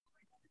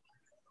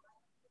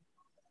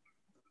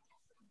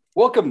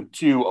Welcome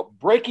to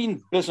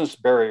Breaking Business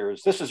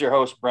Barriers. This is your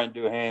host, Brent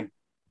Duhane.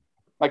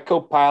 My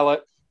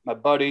co-pilot, my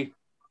buddy,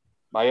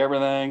 my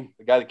everything,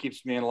 the guy that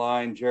keeps me in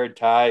line, Jared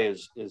Ty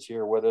is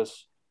here with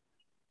us.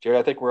 Jared,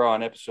 I think we're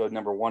on episode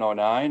number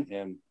 109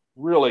 and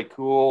really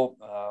cool.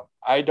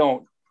 I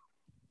don't,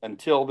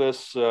 until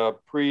this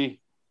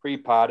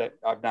pre-pod,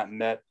 I've not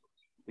met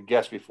the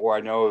guests before. I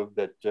know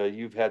that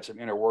you've had some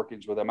inner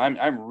workings with them.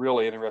 I'm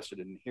really interested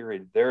in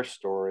hearing their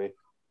story.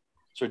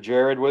 So,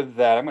 Jared, with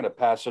that, I'm going to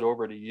pass it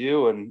over to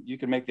you, and you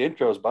can make the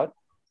intros, bud.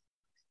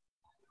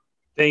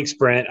 Thanks,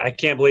 Brent. I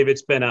can't believe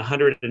it's been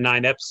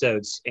 109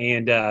 episodes,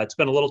 and it's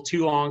been a little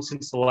too long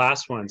since the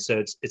last one.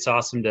 So it's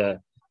awesome to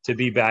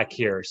be back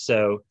here.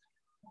 So,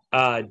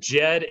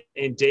 Jed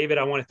and David,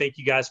 I want to thank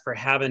you guys for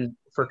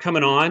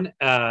coming on.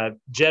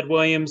 Jed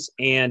Williams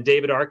and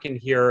David Arkin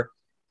here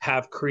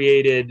have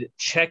created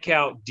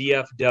Checkout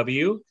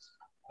DFW.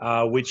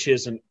 Which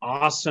is an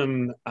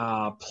awesome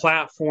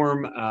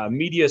platform,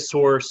 media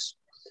source,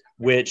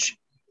 which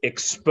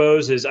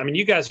exposes. I mean,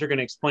 you guys are going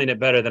to explain it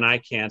better than I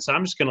can, so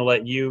I'm just going to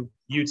let you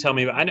tell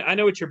me. I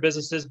know what your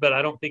business is, but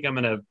I don't think I'm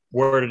going to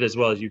word it as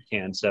well as you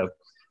can. So.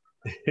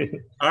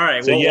 All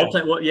right. So,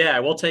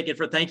 we'll take it.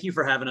 Thank you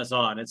for having us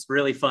on. It's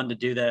really fun to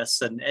do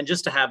this and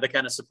just to have the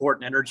kind of support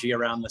and energy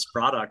around this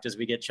product as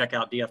we get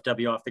Checkout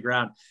DFW off the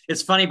ground.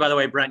 It's funny, by the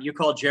way, Brent, you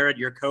call Jared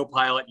your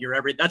co-pilot,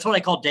 that's what I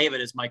call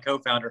David as my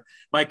co-founder,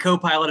 my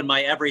co-pilot and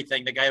my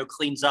everything, the guy who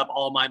cleans up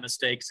all my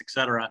mistakes,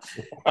 etc.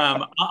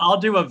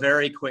 I'll do a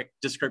very quick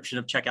description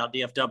of Checkout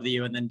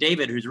DFW, and then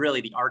David, who's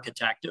really the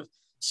architect of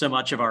so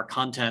much of our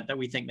content that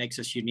we think makes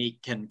us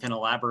unique, can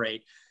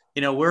elaborate.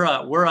 You know, we're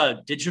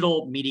a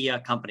digital media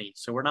company.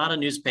 So we're not a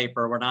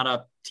newspaper. We're not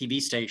a TV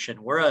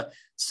station. We're a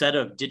set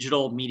of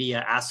digital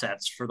media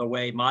assets for the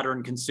way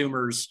modern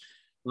consumers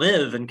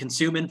live and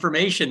consume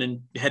information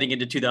and heading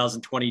into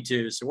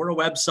 2022. So we're a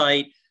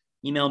website,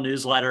 email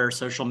newsletter,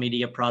 social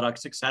media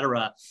products, et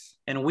cetera.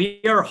 And we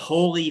are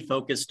wholly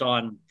focused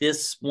on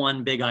this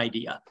one big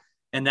idea.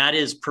 And that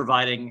is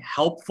providing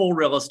helpful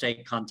real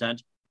estate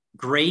content,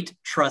 great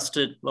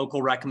trusted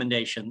local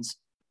recommendations,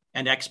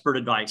 and expert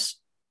advice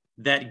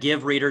that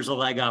give readers a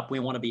leg up. We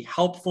want to be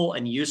helpful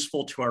and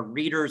useful to our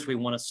readers. We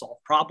want to solve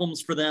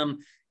problems for them,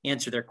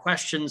 answer their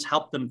questions,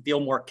 help them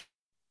feel more.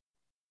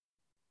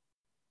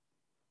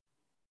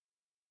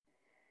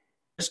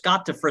 Just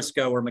got to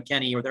Frisco or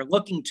McKinney, or they're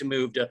looking to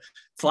move to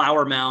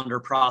Flower Mound or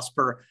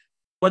Prosper,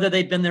 whether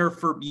they've been there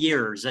for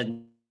years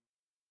and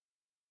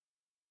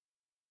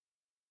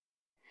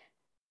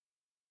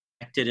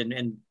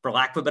for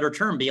lack of a better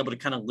term, be able to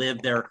kind of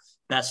live their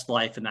best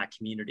life in that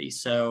community.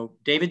 So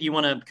David, you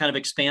want to kind of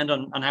expand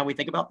on how we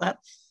think about that?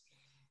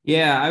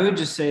 Yeah, I would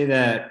just say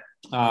that,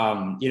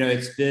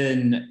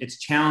 it's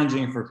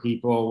challenging for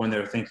people when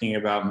they're thinking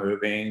about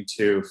moving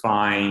to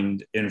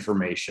find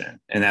information.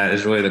 And that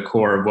is really the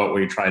core of what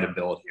we try to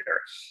build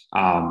here.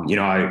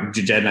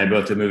 Jed and I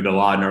both have moved a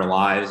lot in our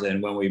lives.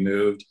 And when we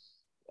moved,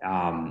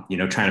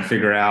 trying to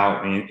figure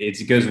out,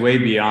 it goes way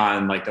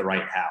beyond like the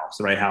right house.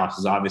 The right house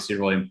is obviously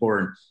really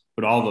important,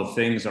 but all the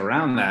things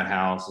around that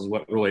house is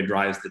what really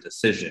drives the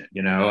decision.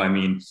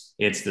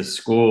 It's the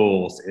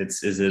schools.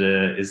 Is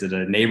it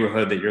a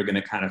neighborhood that you're going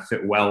to kind of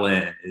fit well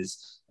in?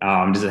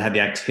 Does it have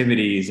the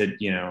activities that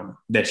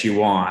you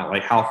want?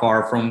 Like how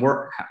far from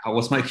work?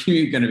 What's my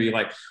commute going to be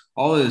like?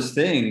 All those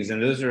things,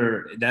 and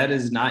that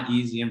is not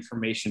easy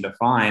information to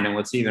find. And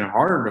what's even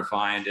harder to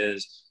find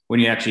is when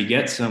you actually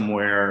get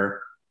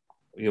somewhere.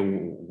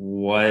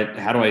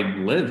 How do I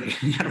live?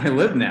 How do I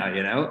live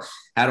now?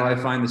 How do I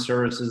find the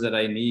services that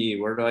I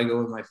need? Where do I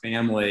go with my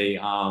family?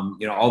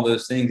 All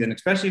those things. And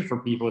especially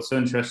for people, it's so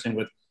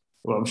interesting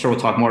I'm sure we'll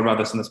talk more about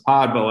this in this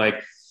pod, but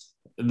like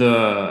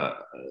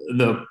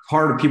the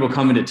part of people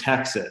coming to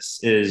Texas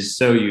is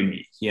so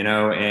unique,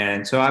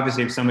 and so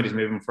obviously if somebody's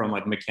moving from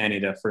like McKinney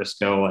to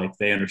Frisco, like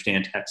they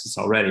understand Texas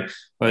already.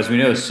 But as we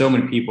know, so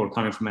many people are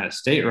coming from out of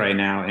state right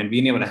now, and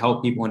being able to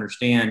help people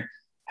understand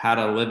how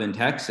to live in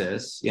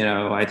Texas,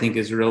 I think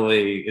is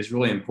really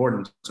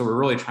important. So we're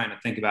really trying to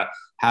think about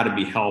how to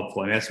be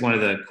helpful. And that's one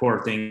of the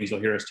core things you'll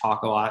hear us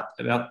talk a lot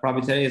about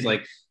probably today is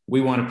like, we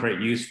want to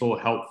create useful,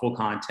 helpful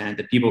content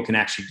that people can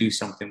actually do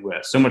something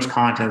with. So much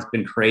content has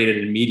been created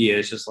in media.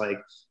 It's just like,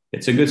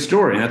 it's a good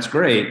story and that's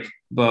great,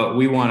 but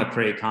we want to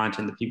create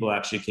content that people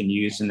actually can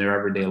use in their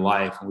everyday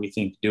life. And we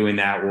think doing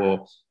that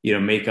will,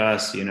 make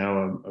us,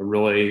 a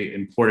really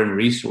important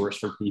resource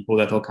for people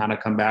that they'll kind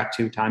of come back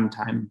to time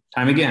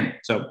again.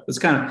 So that's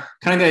kind of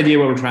the idea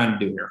what we're trying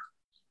to do here.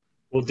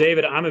 Well,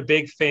 David, I'm a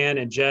big fan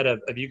and Jed of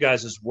you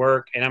guys'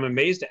 work, and I'm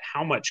amazed at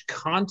how much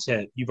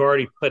content you've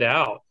already put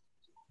out.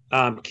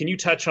 Can you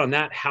touch on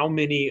that? How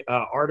many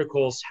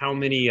articles, how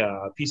many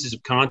pieces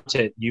of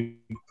content you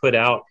put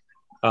out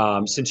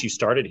since you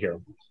started here?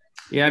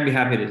 Yeah, I'd be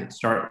happy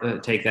to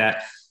take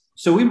that.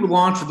 So we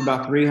launched with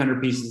about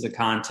 300 pieces of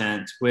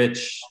content,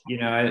 which,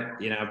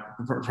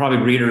 probably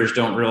readers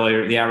don't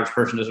really, the average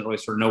person doesn't really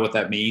sort of know what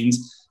that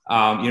means.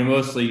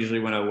 Usually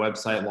when a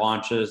website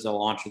launches, they'll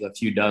launch with a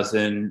few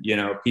dozen,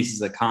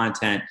 pieces of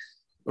content.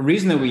 The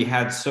reason that we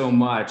had so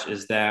much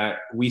is that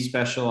we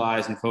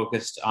specialized and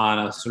focused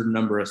on a certain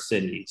number of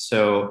cities.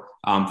 So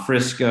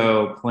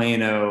Frisco,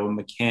 Plano,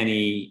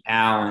 McKinney,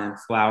 Allen,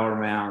 Flower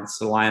Mound,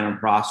 Salina, and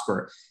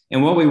Prosper.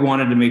 And what we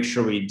wanted to make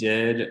sure we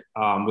did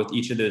with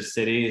each of those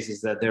cities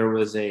is that there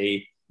was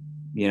it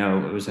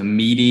was a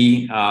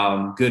meaty,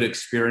 good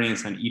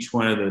experience on each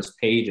one of those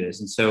pages.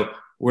 And so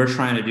we're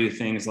trying to do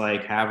things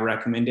like have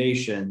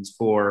recommendations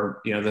for,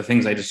 the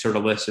things I just sort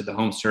of listed, the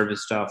home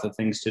service stuff, the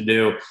things to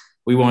do.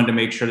 We wanted to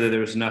make sure that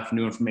there was enough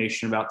new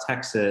information about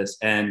Texas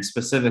and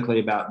specifically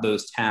about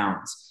those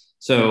towns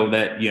so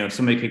that,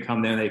 somebody could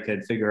come there and they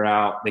could figure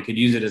out, they could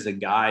use it as a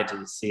guide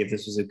to see if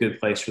this was a good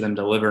place for them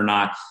to live or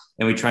not.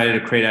 And we tried to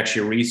create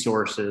actually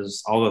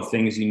resources, all the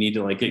things you need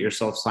to like get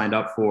yourself signed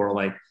up for,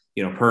 like,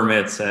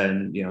 permits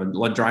and,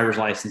 driver's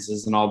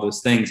licenses and all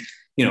those things,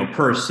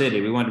 per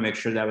city. We wanted to make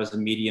sure that was a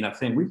meaty enough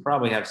thing. We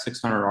probably have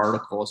 600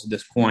 articles at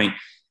this point.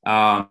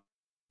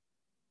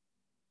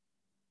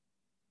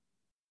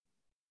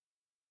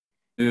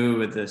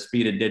 With the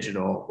speed of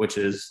digital, which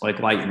is like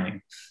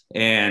lightning.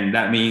 And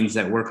that means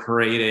that we're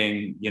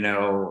creating,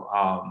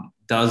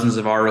 dozens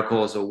of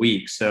articles a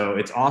week. So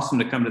it's awesome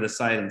to come to the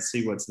site and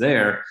see what's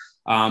there.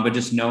 But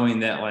just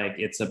knowing that like,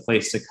 it's a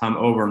place to come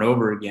over and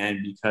over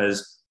again,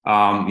 because,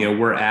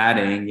 we're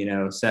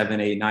adding, 7,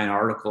 8, 9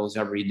 articles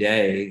every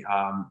day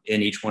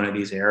in each one of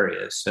these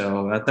areas.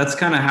 So that's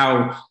kind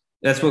of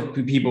that's what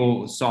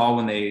people saw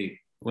when they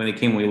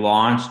came, we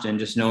launched, and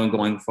just knowing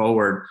going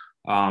forward,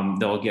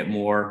 they'll get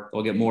more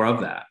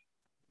of that.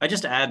 I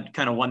just add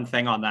kind of one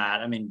thing on that.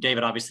 I mean,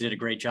 David obviously did a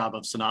great job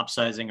of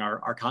synopsizing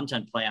our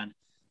content plan.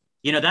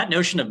 That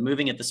notion of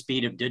moving at the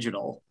speed of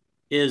digital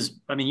is,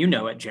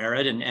 it,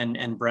 Jared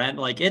and Brent,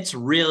 like it's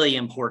really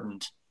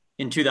important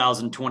in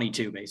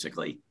 2022,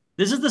 basically.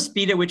 This is the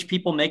speed at which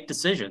people make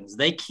decisions.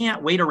 They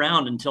can't wait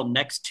around until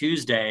next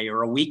Tuesday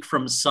or a week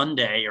from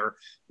Sunday or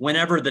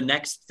whenever the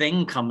next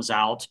thing comes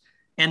out.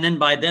 And then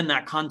by then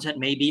that content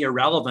may be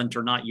irrelevant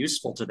or not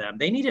useful to them.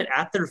 They need it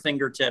at their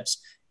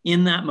fingertips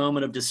in that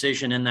moment of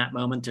decision, in that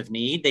moment of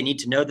need. They need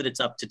to know that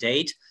it's up to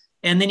date,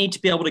 and they need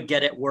to be able to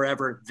get it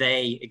wherever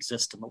they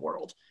exist in the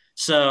world.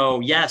 So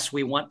yes,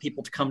 we want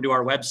people to come to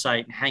our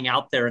website and hang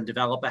out there and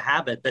develop a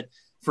habit. But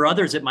for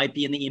others, it might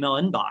be in the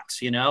email inbox,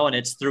 and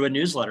it's through a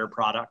newsletter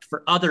product.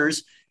 For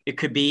others, it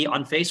could be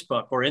on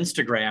Facebook or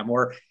Instagram,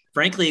 or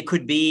frankly, it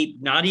could be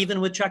not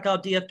even with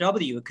Checkout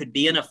DFW. It could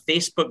be in a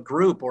Facebook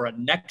group or a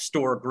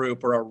Nextdoor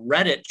group or a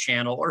Reddit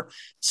channel or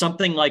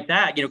something like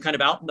that, kind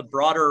of out in the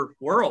broader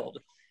world.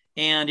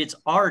 And it's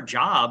our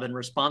job and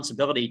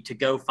responsibility to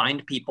go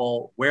find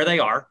people where they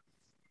are,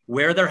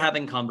 where they're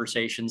having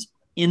conversations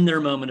in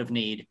their moment of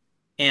need,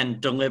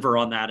 and deliver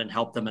on that and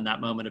help them in that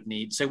moment of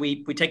need. So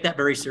we take that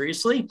very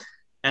seriously.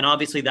 And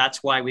obviously,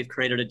 that's why we've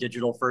created a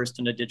digital first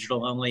and a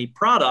digital only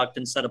product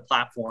and set of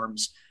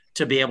platforms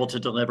to be able to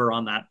deliver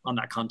on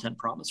that content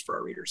promise for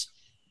our readers.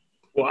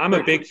 Well, I'm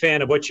a big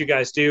fan of what you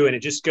guys do, and it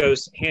just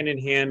goes hand in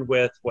hand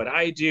with what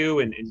I do.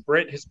 And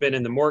Brent has been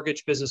in the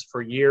mortgage business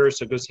for years,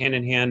 so it goes hand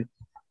in hand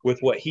with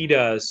what he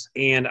does.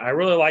 And I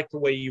really like the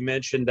way you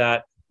mentioned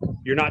that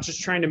you're not just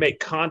trying to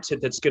make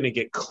content that's going to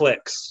get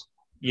clicks.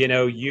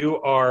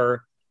 You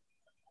are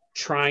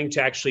trying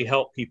to actually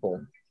help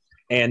people,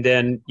 and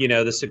then,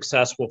 the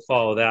success will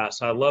follow that.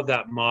 So I love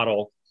that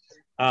model.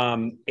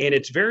 And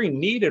it's very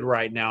needed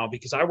right now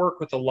because I work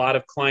with a lot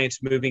of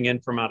clients moving in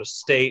from out of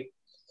state.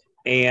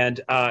 And,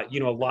 a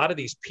lot of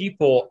these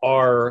people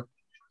are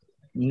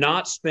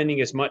not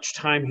spending as much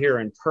time here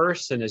in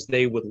person as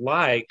they would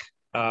like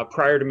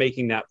prior to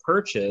making that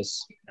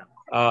purchase.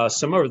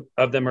 Some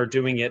of them are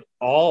doing it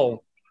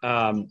all,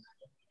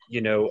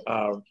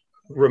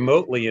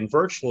 remotely and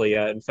virtually.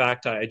 In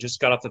fact, I just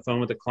got off the phone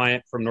with a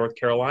client from North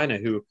Carolina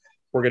who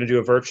we're going to do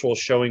a virtual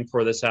showing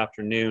for this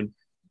afternoon.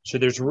 So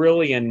there's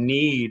really a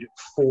need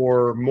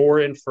for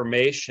more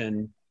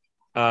information,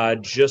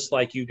 just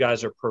like you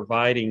guys are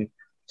providing.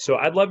 So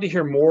I'd love to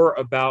hear more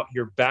about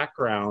your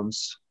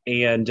backgrounds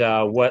and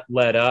what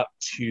led up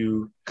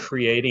to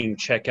creating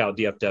Checkout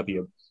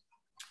DFW.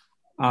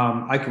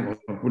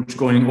 We're just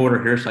going in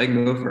order here, so I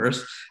can go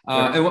first.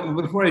 And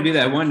before I do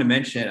that, I wanted to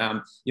mention,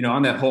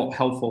 on that whole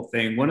helpful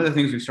thing, one of the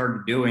things we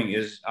started doing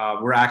is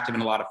we're active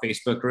in a lot of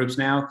Facebook groups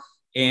now.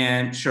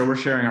 And sure, we're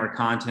sharing our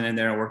content in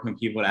there and working with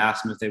people to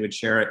ask them if they would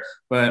share it.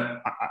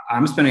 But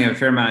I'm spending a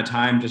fair amount of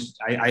time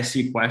I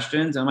see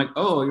questions. I'm like,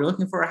 oh, you're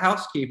looking for a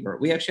housekeeper.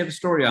 We actually have a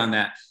story on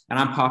that. And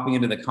I'm popping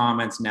into the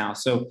comments now.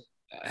 So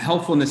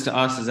helpfulness to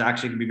us is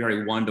actually can be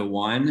very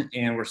one-to-one.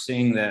 And we're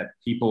seeing that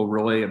people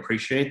really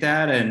appreciate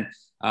that and,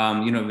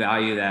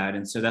 value that.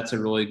 And so that's a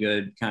really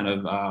good kind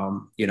of,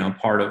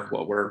 part of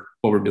what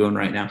we're doing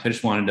right now. So I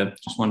just wanted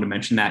to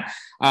mention that.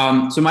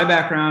 So my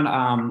background,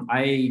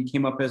 I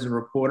came up as a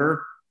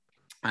reporter.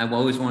 I've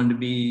always wanted to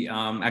be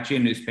actually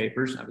in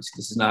newspapers. Obviously,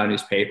 this is not a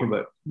newspaper,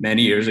 but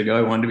many years ago,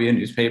 I wanted to be in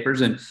newspapers.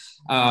 And,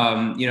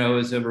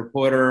 as a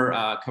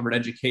reporter, covered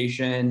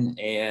education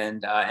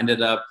and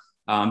ended up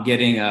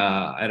getting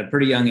at a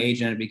pretty young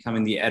age and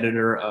becoming the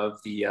editor of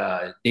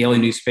the daily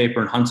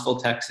newspaper in Huntsville,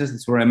 Texas.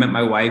 That's where I met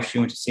my wife. She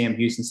went to Sam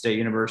Houston State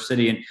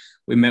University, and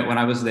we met when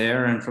I was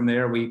there. And from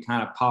there, we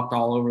kind of popped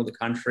all over the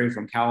country,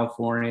 from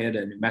California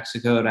to New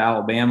Mexico to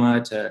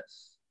Alabama to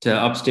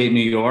upstate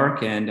New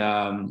York. And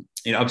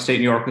upstate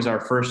New York was our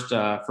first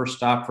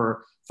stop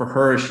for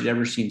her. She'd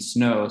ever seen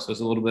snow, so it was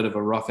a little bit of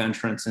a rough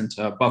entrance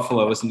into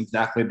Buffalo. Isn't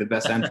exactly the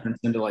best entrance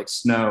into like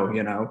snow,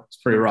 it's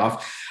pretty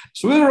rough.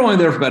 So we were only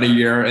there for about a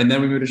year, and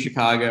then we moved to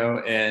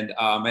Chicago, and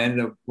I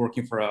ended up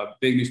working for a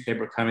big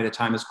newspaper company at the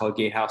time. It's called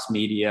Gatehouse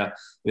Media.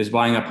 It was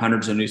buying up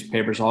hundreds of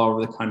newspapers all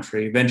over the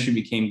country. Eventually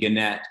became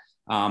Gannett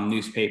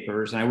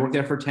newspapers, and I worked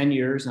there for 10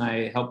 years, and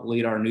I helped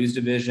lead our news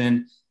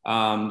division.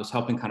 Was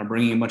helping kind of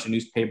bringing a bunch of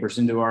newspapers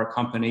into our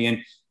company.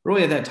 And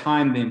really at that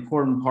time, the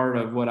important part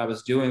of what I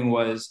was doing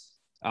was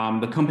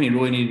the company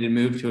really needed to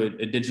move to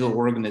a digital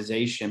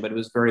organization, but it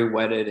was very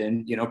wedded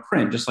in,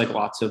 print, just like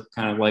lots of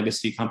kind of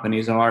legacy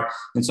companies are.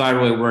 And so I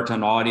really worked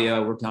on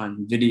audio, worked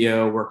on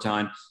video, worked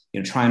on,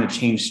 trying to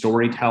change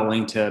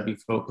storytelling to be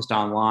focused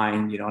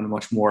online, and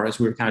much more, as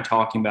we were kind of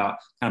talking about,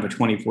 kind of a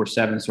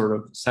 24/7 sort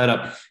of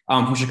setup.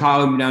 From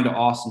Chicago, I moved down to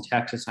Austin,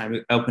 Texas.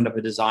 I opened up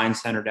a design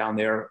center down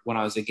there when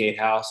I was at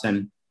Gatehouse,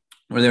 and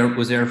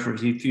was there for a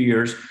few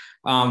years.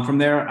 From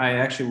there, I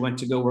actually went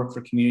to go work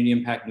for Community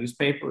Impact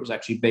Newspaper. It was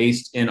actually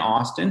based in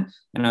Austin,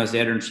 and I was the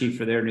editor-in-chief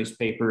for their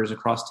newspapers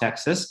across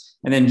Texas.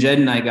 And then Jed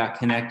and I got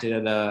connected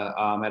at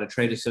a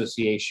trade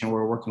association.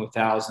 We're working with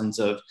thousands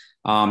of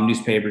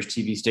newspapers,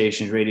 TV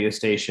stations, radio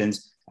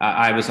stations.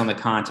 I was on the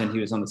content, he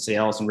was on the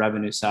sales and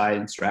revenue side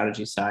and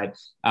strategy side.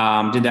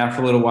 Did that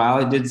for a little while.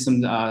 I did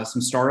some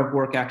startup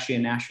work actually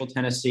in Nashville,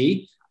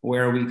 Tennessee,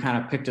 where we kind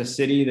of picked a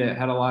city that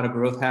had a lot of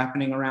growth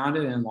happening around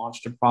it and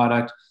launched a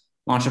product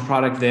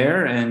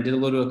there, and did a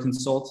little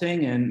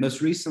consulting. And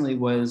most recently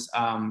was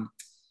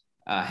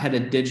head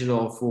of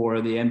digital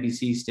for the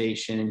NBC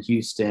station in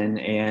Houston.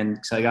 And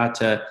so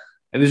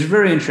it was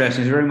very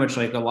interesting. It's very much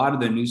like a lot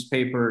of the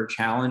newspaper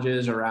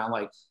challenges around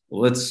like,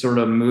 let's sort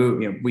of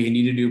move, we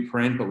need to do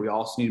print, but we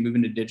also need to move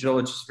into digital.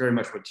 It's just very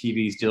much what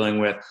TV is dealing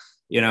with.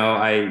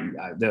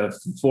 The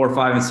 4,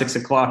 5, and 6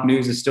 o'clock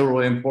news is still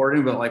really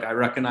important, but like I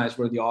recognize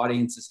where the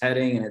audience is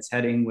heading, and it's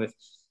heading with,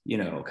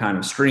 kind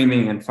of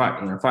streaming and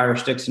fire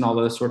sticks and all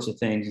those sorts of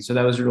things. And so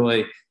that was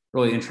really,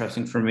 really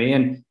interesting for me.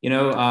 And,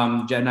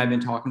 Jed and I have been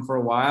talking for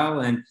a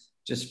while, and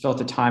just felt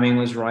the timing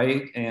was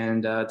right,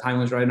 and timing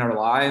was right in our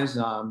lives.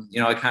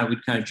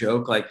 We'd kind of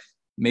joke, like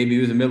maybe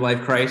it was a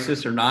midlife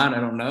crisis or not, I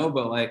don't know,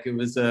 but like it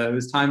was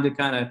time to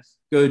kind of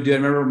go do. I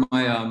remember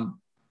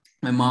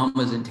my mom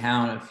was in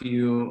town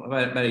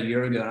about a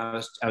year ago, and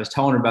I was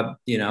telling her about,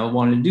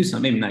 wanted to do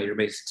something, maybe not a year,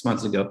 maybe 6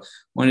 months ago,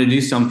 wanted to do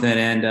something.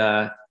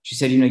 And she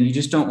said, you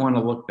just don't want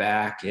to look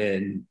back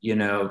in,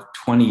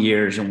 20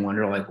 years and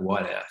wonder like,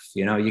 what if,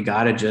 you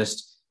got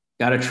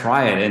to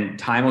try it, and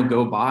time will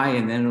go by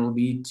and then it'll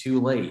be too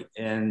late.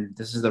 And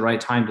this is the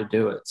right time to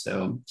do it.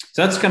 So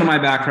that's kind of my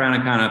background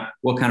and kind of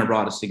what kind of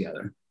brought us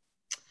together.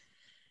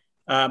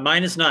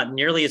 Mine is not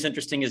nearly as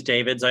interesting as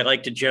David's. I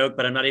like to joke,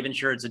 but I'm not even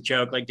sure it's a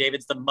joke. Like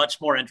David's the much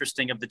more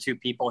interesting of the two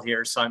people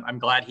here. So I'm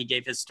glad he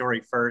gave his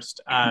story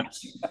first.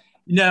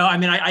 No, I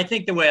mean, I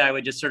think the way I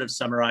would just sort of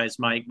summarize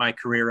my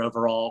career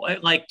overall,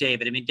 like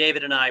David,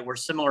 David and I were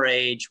similar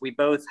age. We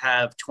both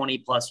have 20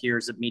 plus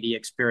years of media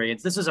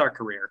experience. This is our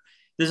career.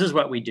 This is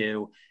what we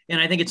do. And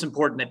I think it's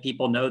important that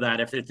people know that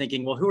if they're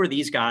thinking, well, who are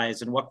these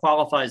guys and what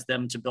qualifies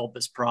them to build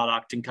this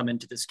product and come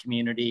into this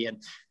community?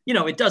 And,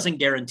 it doesn't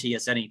guarantee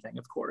us anything,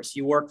 of course.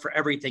 You work for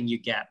everything you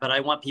get. But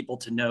I want people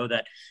to know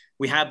that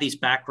we have these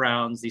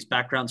backgrounds. These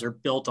backgrounds are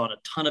built on a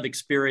ton of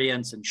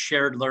experience and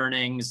shared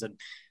learnings and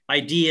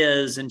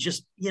ideas, and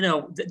just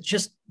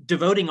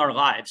devoting our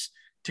lives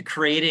to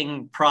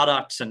creating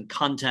products and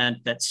content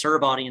that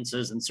serve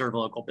audiences and serve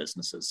local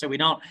businesses. So we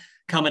don't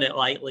come at it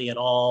lightly at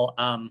all.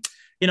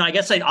 I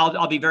guess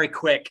I'll be very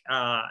quick.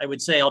 I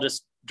would say I'll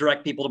just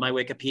direct people to my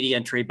Wikipedia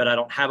entry, but I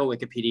don't have a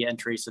Wikipedia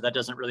entry, so that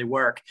doesn't really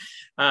work.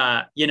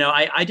 I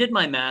did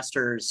my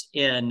master's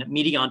in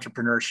media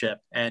entrepreneurship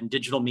and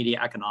digital media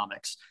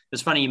economics.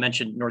 It's funny you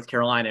mentioned North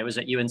Carolina. It was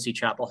at UNC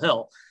Chapel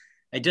Hill.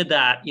 I did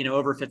that,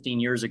 over 15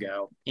 years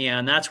ago.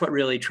 And that's what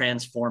really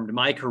transformed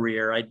my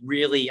career.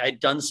 I'd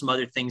done some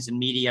other things in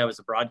media. I was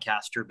a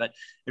broadcaster, but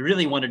I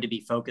really wanted to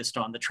be focused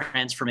on the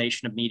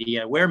transformation of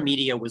media, where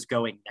media was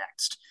going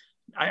next.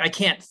 I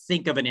can't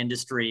think of an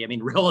industry.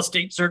 Real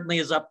estate certainly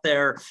is up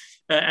there,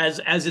 as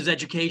is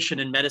education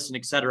and medicine,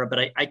 et cetera.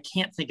 But I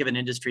can't think of an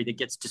industry that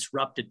gets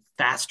disrupted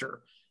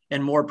faster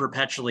and more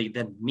perpetually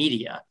than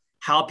media.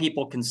 How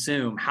people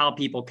consume, how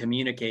people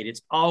communicate,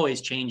 it's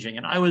always changing.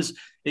 And I was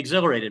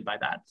exhilarated by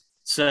that.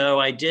 So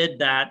I did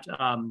that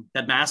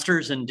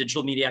master's in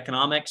digital media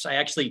economics. I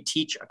actually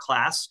teach a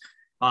class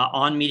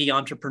on media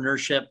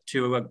entrepreneurship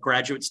to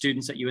graduate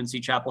students at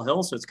UNC Chapel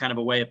Hill. So it's kind of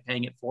a way of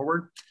paying it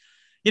forward.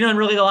 And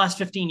really the last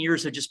 15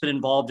 years have just been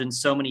involved in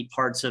so many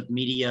parts of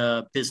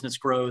media, business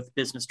growth,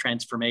 business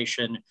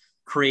transformation,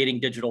 creating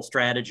digital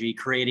strategy,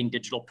 creating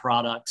digital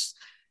products.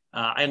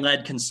 I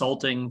led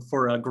consulting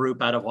for a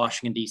group out of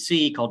Washington,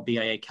 D.C. called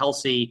BIA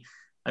Kelsey.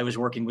 I was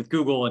working with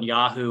Google and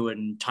Yahoo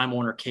and Time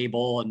Warner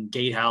Cable and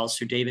Gatehouse,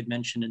 who David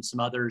mentioned, and some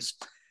others.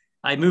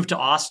 I moved to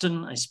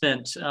Austin. I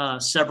spent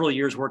several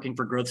years working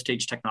for growth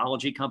stage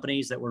technology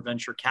companies that were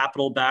venture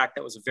capital backed.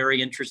 That was a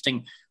very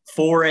interesting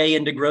foray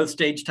into growth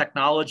stage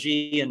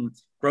technology and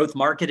growth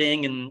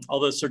marketing and all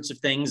those sorts of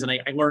things. And I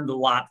learned a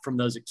lot from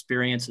those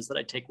experiences that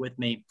I take with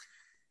me.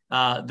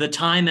 The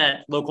time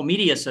at Local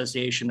Media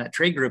Association, that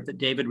trade group that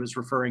David was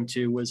referring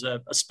to, was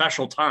a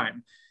special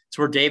time. It's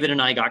where David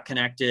and I got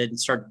connected and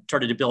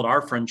started to build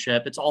our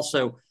friendship. It's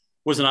also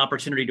was an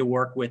opportunity to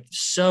work with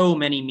so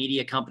many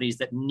media companies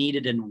that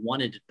needed and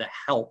wanted the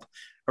help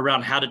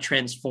around how to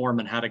transform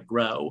and how to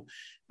grow.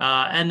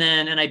 And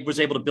I was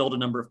able to build a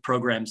number of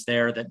programs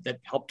there that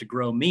helped to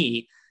grow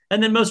me.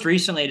 And then most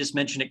recently, I just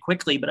mentioned it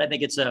quickly, but I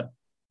think it's a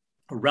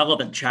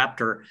relevant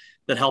chapter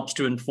that helps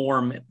to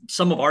inform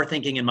some of our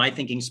thinking and my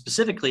thinking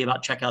specifically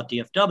about Checkout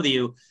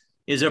DFW.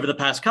 Is over the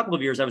past couple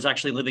of years, I was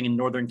actually living in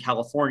Northern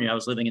California. I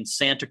was living in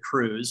Santa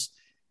Cruz.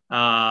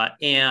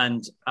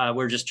 And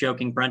we're just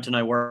joking, Brent and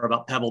I were,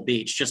 about Pebble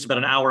Beach, just about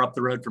an hour up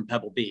the road from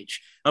Pebble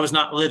Beach. I was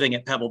not living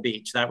at Pebble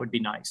Beach. That would be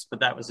nice, but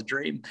that was a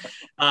dream.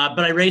 But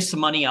I raised some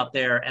money out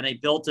there and I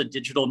built a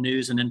digital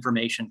news and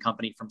information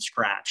company from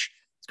scratch.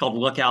 It's called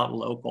Lookout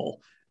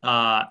Local.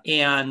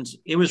 And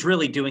it was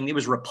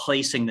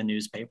replacing the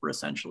newspaper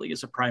essentially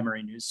as a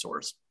primary news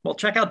source. Well,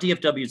 Checkout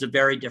DFW is a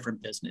very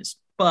different business,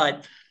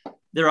 but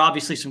there are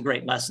obviously some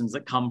great lessons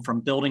that come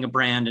from building a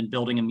brand and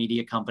building a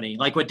media company,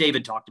 like what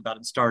David talked about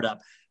in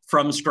startup,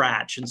 from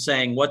scratch, and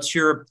saying, what's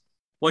your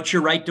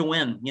right to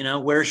win?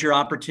 Where's your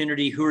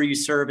opportunity? Who are you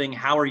serving?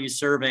 How are you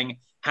serving?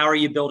 How are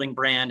you building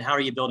brand? How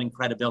are you building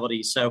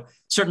credibility? So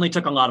certainly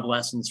took a lot of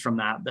lessons from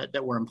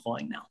that we're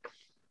employing now.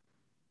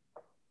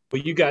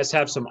 Well, you guys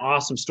have some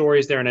awesome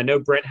stories there. And I know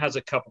Brent has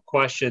a couple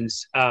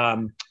questions.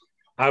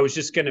 I was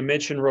just going to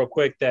mention real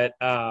quick that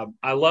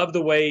I love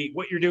the way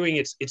what you're doing.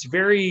 It's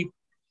very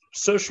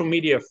social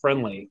media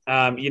friendly.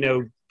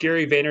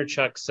 Gary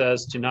Vaynerchuk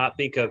says to not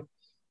think of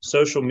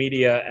social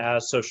media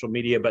as social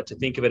media, but to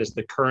think of it as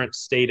the current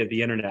state of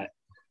the internet,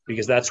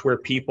 because that's where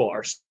people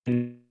are.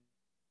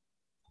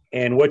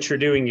 And what you're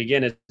doing,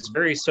 again, is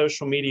very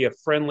social media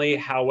friendly.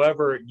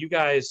 However, you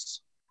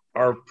guys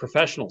are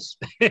professionals.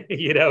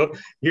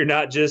 You're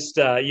not just,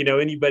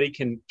 anybody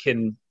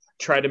can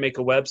try to make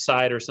a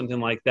website or something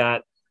like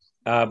that.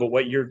 But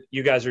what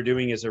you guys are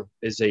doing is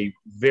a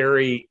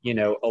very,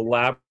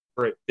 elaborate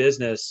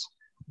business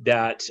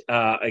that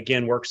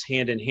again works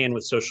hand in hand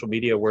with social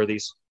media where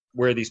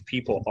these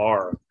people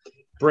are.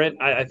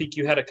 Brent, I think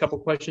you had a couple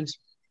questions.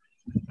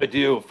 I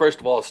do. First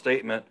of all, a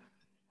statement.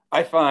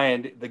 I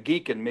find the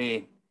geek in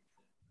me,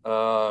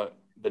 the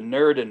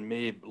nerd in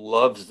me,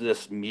 loves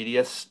this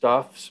media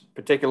stuff.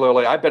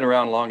 Particularly, I've been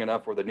around long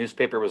enough where the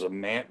newspaper was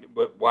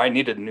I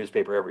needed a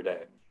newspaper every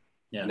day.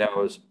 Yeah. And that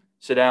was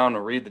sit down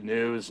and read the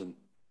news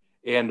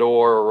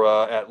or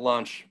at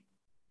lunch.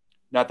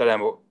 Not that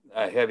I'm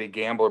a heavy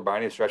gambler by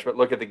any stretch, but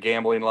look at the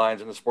gambling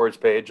lines in the sports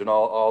page and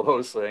all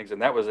those things.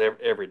 And that was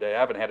every day. I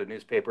haven't had a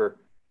newspaper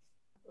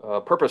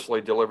purposely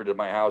delivered to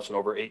my house in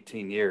over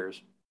 18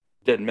 years.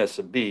 Didn't miss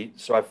a beat.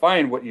 So I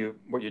find what you're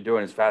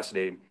doing is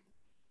fascinating.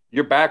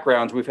 Your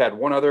backgrounds, we've had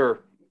one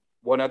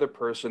other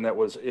person that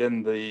was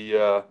in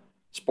the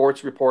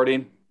sports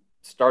reporting,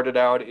 started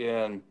out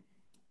in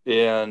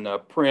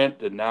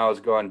print and now has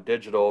gone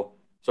digital.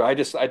 So I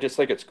just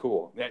think it's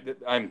cool.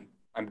 I'm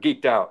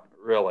geeked out,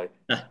 really.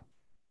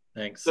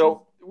 Thanks.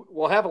 So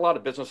we'll have a lot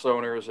of business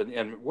owners,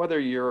 and whether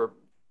you're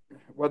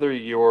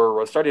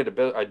starting a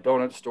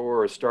donut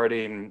store or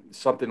starting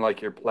something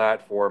like your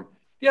platform,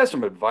 you have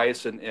some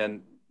advice.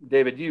 And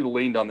David, you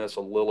leaned on this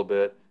a little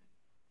bit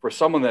for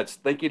someone that's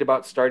thinking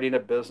about starting a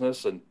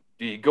business. And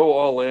do you go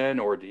all in,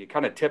 or do you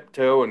kind of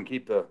tiptoe and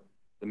keep the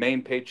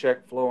main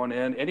paycheck flowing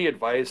in? Any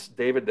advice,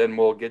 David? Then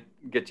we'll get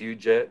to you,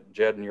 Jed,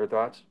 and your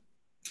thoughts.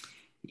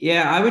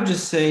 Yeah, I would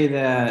just say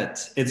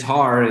that it's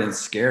hard and it's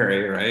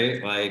scary,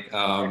 right? Like,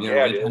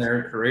 my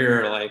entire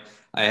career, like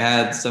I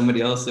had somebody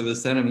else that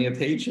was sending me a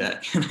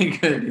paycheck and I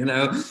could,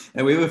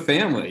 and we have a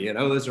family,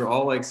 those are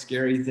all like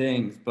scary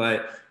things.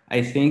 But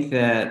I think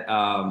that,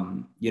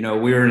 we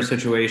were in a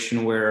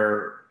situation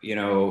where,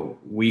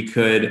 we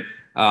could,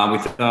 we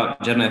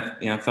thought, Jen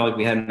and I, felt like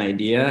we had an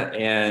idea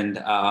and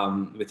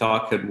we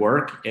thought it could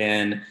work.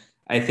 And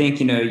I think,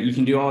 you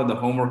can do all of the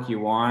homework you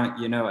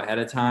want, ahead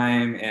of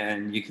time,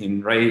 and you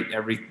can write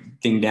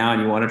everything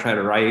down you want to try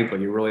to write, but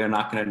you really are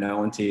not going to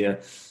know until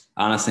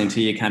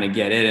you kind of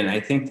get it. And I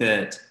think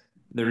that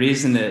the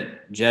reason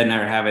that Jed and I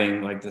are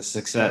having like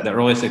the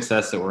early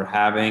success that we're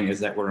having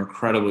is that we're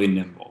incredibly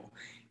nimble.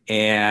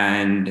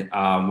 And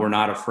we're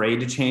not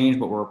afraid to change,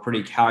 but we're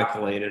pretty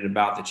calculated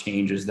about the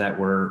changes that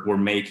we're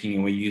making.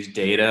 And we use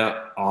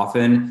data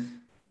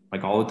often,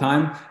 like all the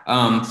time,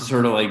 to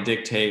sort of like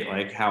dictate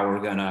like how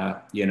we're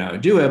gonna,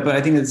 do it. But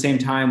I think at the same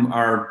time,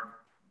 our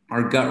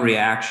gut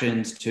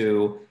reactions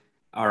to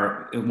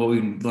what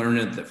we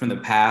learned from the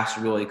past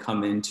really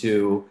come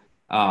into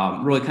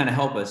really kind of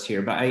help us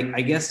here. But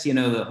I guess,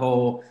 the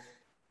whole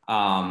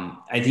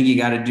I think you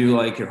got to do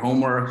like your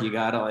homework. You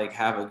got to like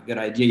have a good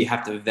idea. You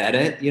have to vet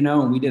it,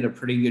 and we did a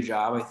pretty good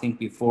job. I think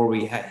before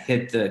we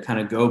hit the kind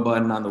of go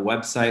button on the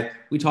website,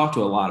 we talked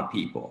to a lot of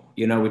people,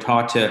 we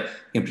talked to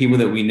people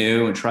that we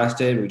knew and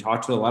trusted. We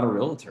talked to a lot of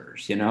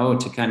realtors,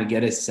 to kind of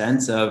get a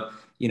sense of,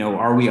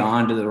 are we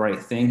on to the right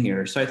thing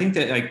here? So I think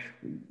that like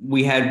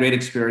we had great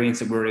experience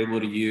that we were able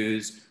to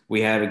use.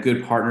 We had a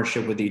good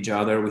partnership with each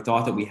other. We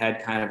thought that we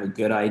had kind of a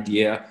good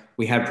idea.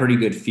 We had pretty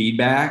good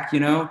feedback,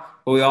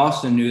 but we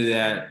also knew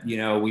that,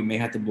 we may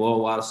have to blow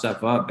a lot of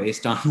stuff up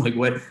based on like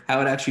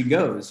how it actually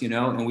goes,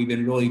 and we've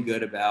been really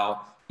good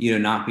about,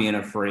 not being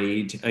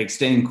afraid to like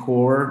staying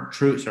true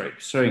to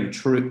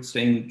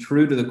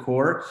the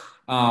core,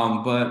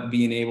 but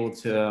being able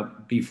to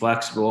be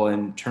flexible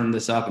and turn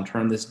this up and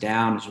turn this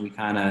down as we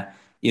kind of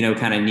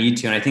need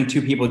to. And I think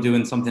two people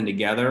doing something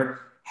together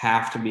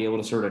have to be able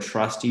to sort of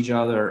trust each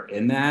other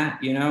in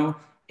that,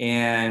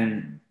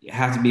 and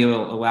have to be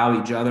able to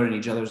allow each other and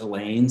each other's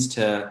lanes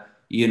to,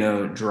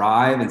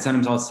 drive. And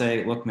sometimes I'll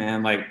say, look,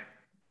 man, like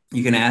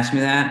you can ask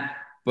me that,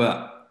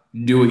 but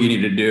do what you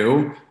need to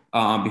do,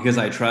 because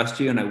I trust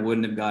you and I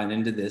wouldn't have gotten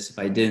into this if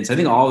I didn't. So I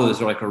think all of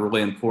those are like a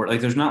really important, like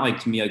there's not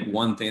like to me like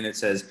one thing that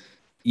says,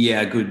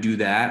 yeah, go do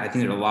that. I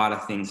think there are a lot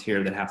of things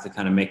here that have to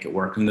kind of make it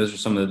work. And those are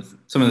some of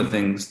the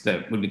things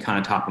that would be kind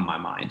of top of my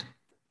mind.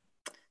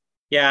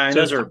 Yeah, and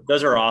those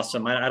are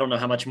awesome. I don't know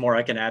how much more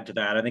I can add to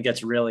that. I think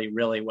that's really,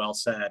 really well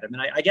said. I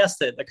mean, I guess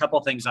that a couple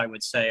of things I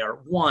would say are,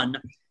 one,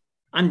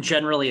 I'm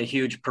generally a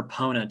huge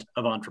proponent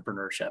of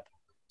entrepreneurship.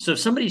 So if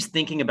somebody's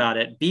thinking about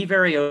it, be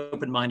very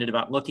open-minded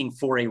about looking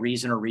for a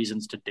reason or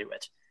reasons to do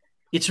it.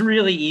 It's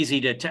really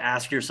easy to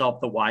ask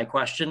yourself the why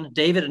question.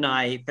 David and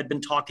I had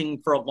been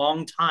talking for a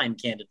long time,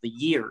 candidly,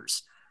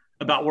 years,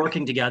 about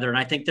working together. And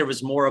I think there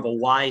was more of a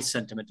why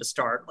sentiment to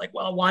start. Like,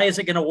 well, why is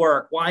it going to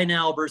work? Why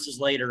now versus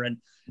later? And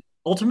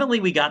ultimately,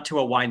 we got to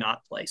a why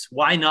not place.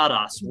 Why not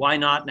us? Why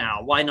not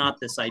now? Why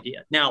not this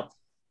idea? Now,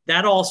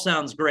 that all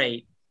sounds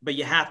great, but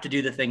you have to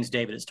do the things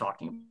David is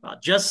talking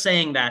about. Just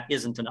saying that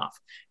isn't enough.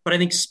 But I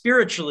think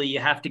spiritually, you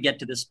have to get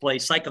to this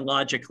place.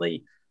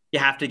 Psychologically, you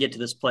have to get to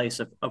this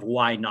place of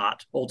why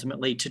not,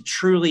 ultimately, to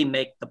truly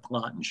make the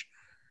plunge.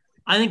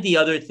 I think the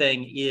other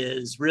thing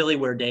is really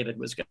where David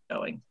was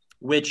going,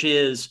 which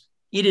is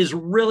it is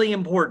really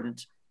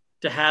important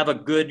to have a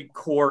good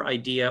core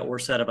idea or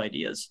set of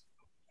ideas.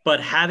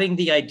 But having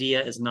the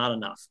idea is not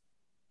enough.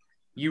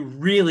 You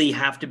really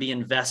have to be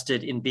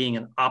invested in being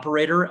an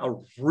operator, a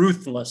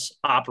ruthless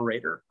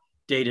operator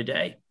day to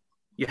day.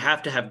 You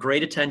have to have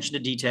great attention to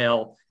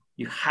detail.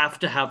 You have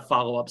to have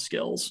follow-up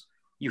skills.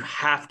 You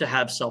have to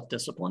have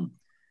self-discipline.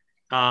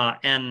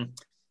 And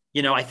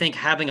I think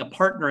having a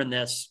partner in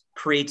this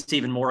creates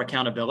even more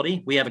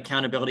accountability. We have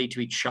accountability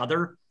to each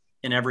other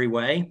in every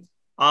way.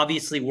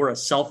 Obviously, we're a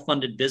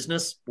self-funded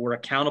business. We're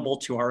accountable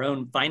to our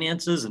own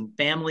finances and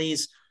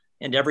families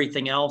and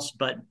everything else.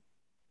 But,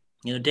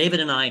 David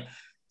and I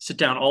sit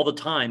down all the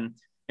time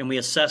and we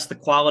assess the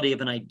quality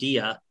of an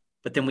idea,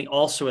 but then we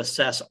also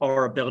assess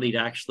our ability to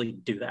actually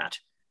do that.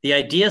 The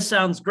idea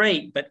sounds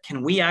great, but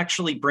can we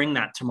actually bring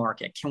that to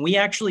market? Can we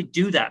actually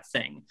do that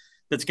thing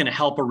that's going to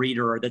help a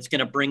reader or that's going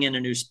to bring in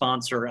a new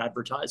sponsor or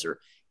advertiser?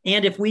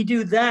 And if we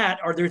do that,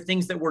 are there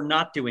things that we're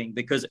not doing?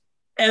 Because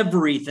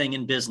everything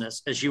in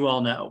business, as you all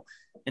know,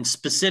 and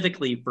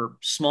specifically for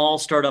small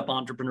startup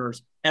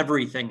entrepreneurs,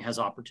 everything has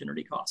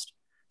opportunity cost.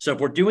 So if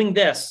we're doing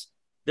this,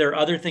 there are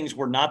other things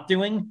we're not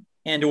doing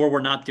or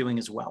we're not doing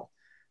as well.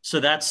 So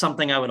that's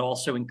something I would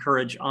also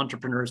encourage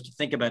entrepreneurs to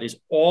think about, is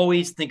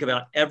always think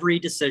about every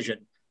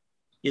decision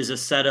is a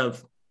set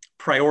of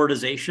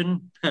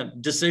prioritization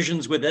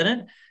decisions within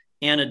it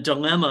and a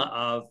dilemma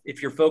of,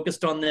 if you're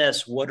focused on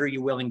this, what are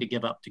you willing to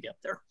give up to get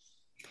there?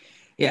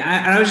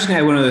 Yeah, I was just going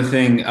to add one other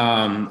thing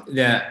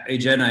that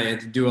Jed and I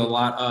had to do a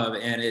lot of,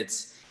 and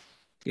it's,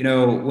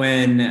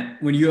 when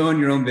you own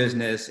your own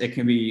business, it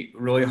can be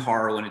really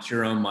hard when it's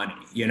your own money,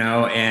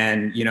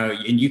 and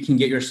you can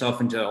get yourself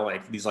into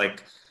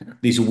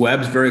these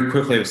webs very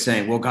quickly of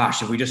saying, well,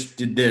 gosh, if we just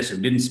did this or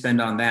didn't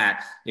spend on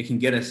that, it can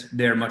get us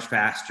there much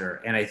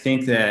faster. And I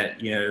think that,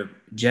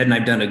 Jed and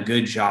I've done a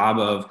good job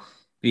of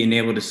being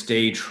able to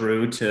stay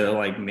true to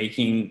like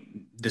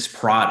making this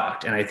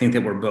product. And I think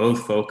that we're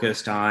both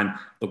focused on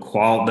the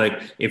quality.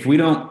 Like if we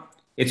don't,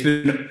 it's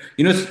been,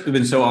 it's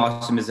been so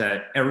awesome is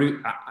that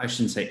I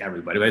shouldn't say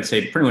everybody, but I'd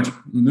say pretty much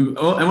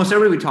almost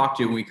everybody we talk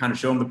to, when we kind of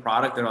show them the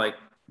product, they're like,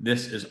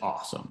 this is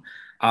awesome.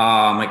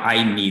 Like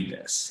I need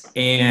this.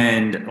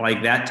 And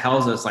like, that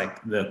tells us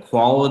like the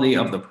quality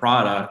of the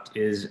product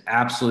is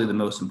absolutely the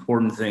most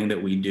important thing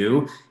that we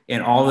do.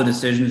 And all the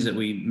decisions that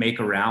we make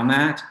around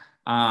that,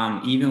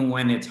 even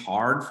when it's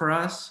hard for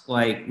us,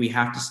 like we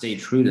have to stay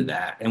true to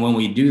that. And when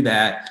we do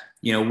that,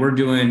 we're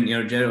doing,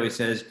 Jed always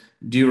says,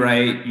 do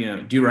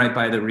right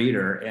by the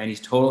reader. And he's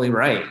totally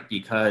right,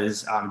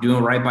 because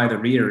doing right by the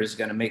reader is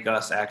going to make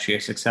us actually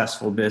a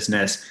successful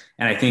business.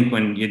 And I think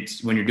when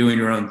you're doing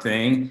your own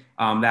thing,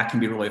 that can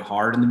be really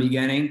hard in the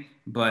beginning.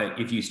 But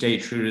if you stay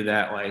true to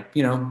that,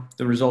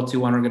 the results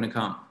you want are going to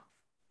come.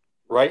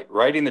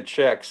 Writing the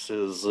checks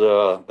is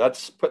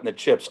that's putting the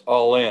chips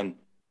all in.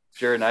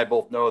 Jared and I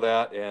both know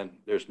that, and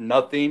there's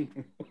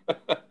nothing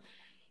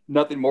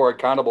nothing more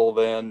accountable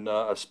than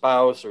a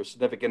spouse or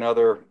significant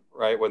other,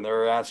 right? When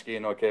they're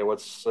asking, okay,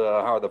 what's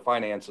how are the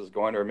finances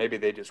going, or maybe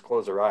they just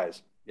close their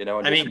eyes, you know.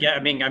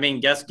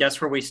 And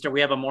guess where we start. We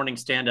have a morning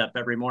stand up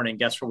every morning.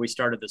 Guess where we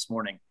started this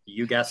morning?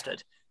 You guessed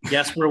it.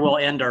 Guess where we'll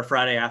end our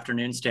Friday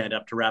afternoon stand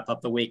up to wrap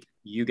up the week?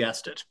 You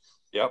guessed it.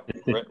 Yep,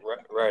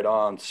 right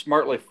on.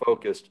 Smartly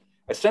focused.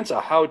 I sense a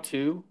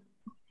how-to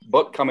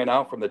book coming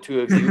out from the two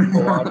of you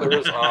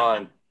co-authors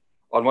on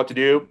what to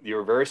do.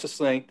 You're very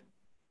succinct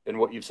in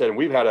what you've said, and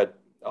we've had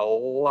a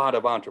lot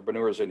of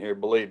entrepreneurs in here.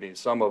 Believe me,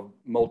 some of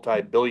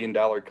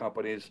multi-billion-dollar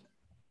companies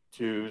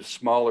to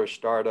smaller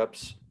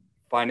startups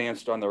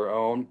financed on their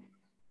own.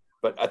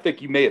 But I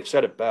think you may have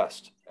said it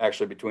best,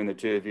 actually, between the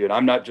two of you. And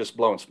I'm not just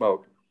blowing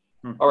smoke.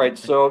 All right.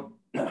 So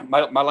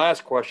my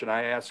last question,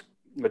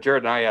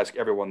 Jared and I ask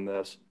everyone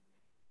this.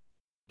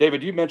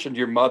 David, you mentioned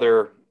your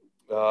mother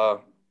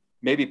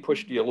maybe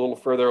pushed you a little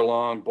further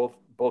along.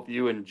 Both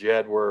you and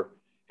Jed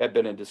had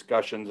been in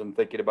discussions and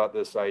thinking about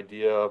this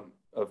idea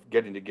of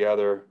getting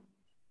together.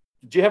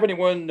 Did you have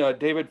anyone,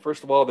 David,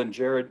 first of all, then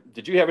Jared,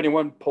 did you have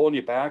anyone pulling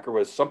you back, or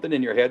was something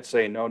in your head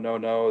saying,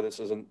 no, this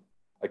isn't,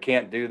 I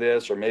can't do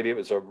this? Or maybe it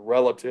was a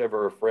relative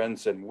or a friend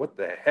saying, what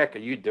the heck are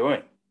you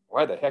doing?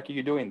 Why the heck are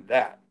you doing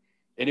that?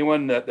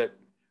 Anyone that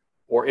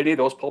or any of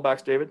those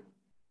pullbacks, David?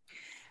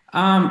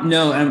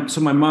 No. And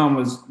so my mom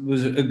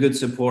was a good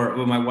support,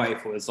 but my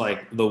wife was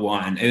like the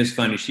one. It was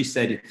funny. She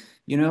said,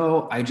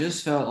 I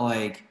just felt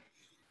like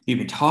you've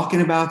been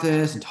talking about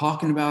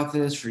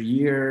this for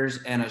years,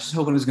 and I was just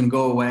hoping it was going to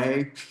go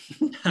away.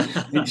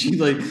 And she's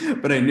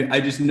like, but I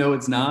just know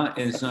it's not,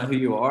 and it's not who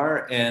you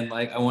are. And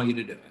like, I want you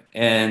to do it.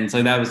 And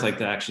so that was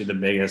like actually the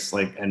biggest,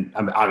 like, and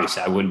I mean,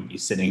 obviously I wouldn't be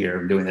sitting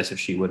here doing this if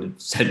she would have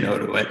said no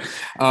to it.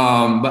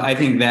 But I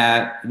think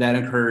that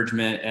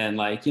encouragement and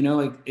like,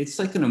 like it's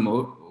like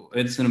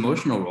it's an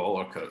emotional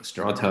roller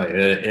coaster. I'll tell you,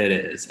 it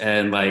is.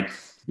 And like,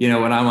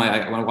 when I'm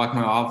like, when I walk in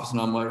my office and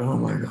I'm like, oh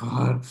my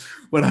God,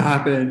 what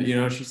happened?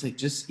 She's like,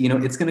 just,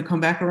 it's going to come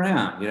back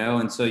around,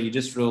 and so you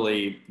just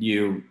really,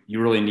 you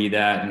really need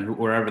that. And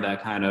wherever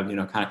that kind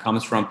of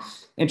comes from.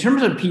 In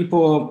terms of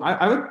people,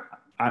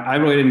 I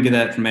really didn't get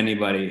that from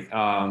anybody.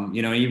 Even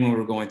when we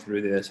were going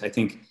through this, I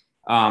think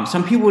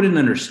some people didn't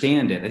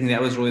understand it. I think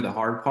that was really the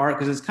hard part,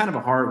 because it's kind of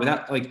a hard,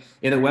 without like,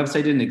 if the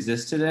website didn't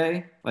exist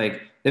today,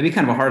 like that'd be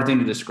kind of a hard thing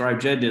to describe.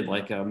 Jed did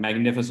like a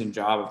magnificent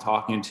job of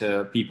talking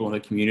to people in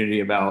the community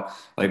about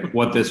like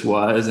what this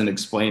was and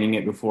explaining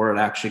it before it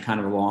actually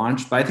kind of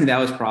launched. But I think that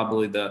was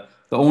probably the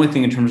only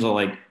thing in terms of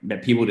like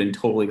that people didn't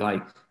totally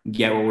like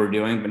get what we're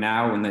doing. But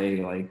now when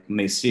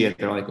they see it,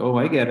 they're like, oh,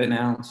 I get it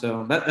now.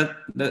 So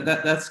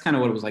that's kind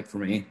of what it was like for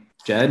me.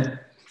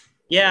 Jed?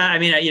 Yeah, I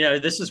mean,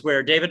 this is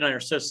where David and I are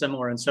so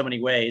similar in so many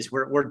ways.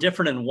 We're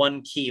different in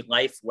one key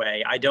life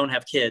way. I don't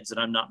have kids and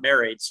I'm not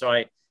married, so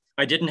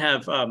I didn't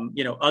have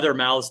other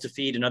mouths to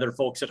feed and other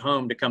folks at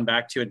home to come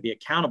back to and be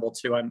accountable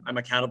to. I'm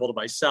accountable to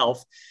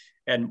myself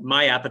and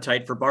my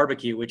appetite for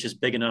barbecue, which is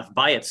big enough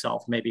by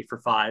itself, maybe for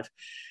 5.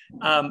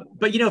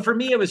 But for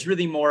me, it was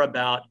really more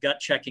about gut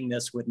checking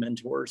this with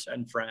mentors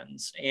and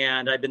friends.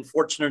 And I've been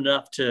fortunate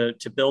enough to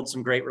build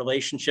some great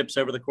relationships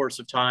over the course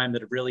of time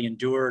that have really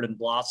endured and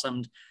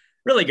blossomed,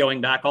 really going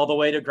back all the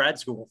way to grad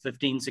school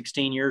 15,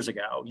 16 years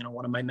ago.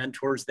 One of my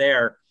mentors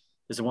there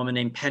is a woman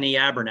named Penny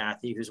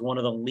Abernathy, who's one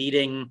of the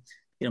leading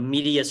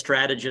media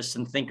strategists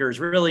and thinkers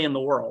really in the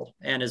world,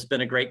 and has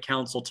been a great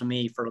counsel to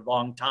me for a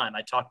long time.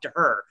 I talked to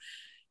her,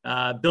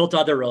 built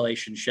other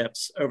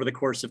relationships over the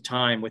course of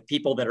time with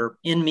people that are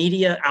in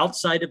media,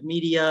 outside of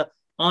media,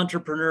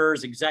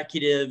 entrepreneurs,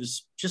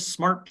 executives, just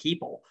smart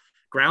people,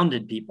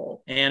 grounded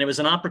people. And it was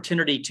an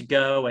opportunity to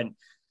go and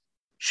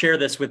share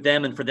this with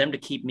them and for them to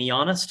keep me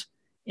honest.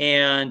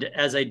 And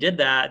as I did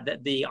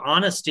that the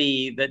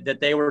honesty that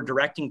they were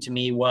directing to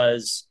me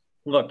was,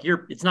 look,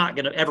 it's not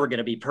ever going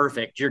to be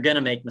perfect. You're going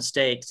to make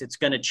mistakes. It's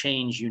going to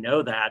change.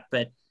 That,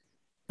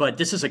 but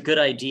this is a good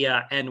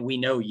idea. And we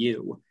know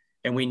you,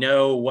 and we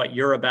know what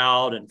you're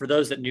about. And for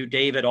those that knew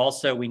David,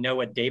 also, we know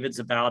what David's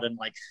about. And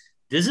like,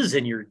 this is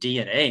in your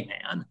DNA,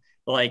 man.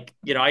 Like,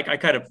 I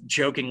kind of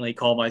jokingly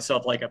call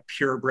myself like a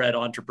purebred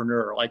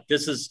entrepreneur. Like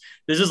this is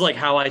like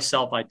how I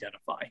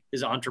self-identify,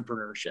 is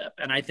entrepreneurship.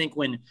 And I think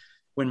when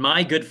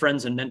my good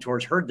friends and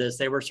mentors heard this,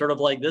 they were sort of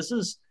like, this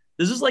is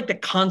like the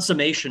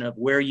consummation of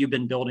where you've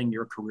been building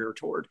your career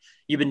toward.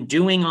 You've been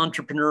doing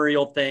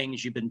entrepreneurial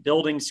things. You've been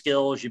building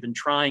skills. You've been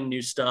trying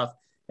new stuff.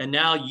 And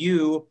now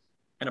you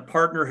and a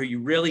partner who you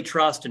really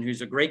trust and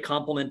who's a great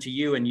compliment to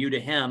you and you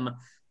to him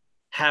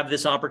have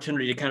this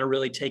opportunity to kind of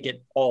really take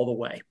it all the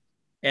way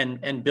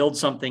and build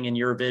something in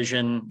your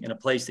vision in a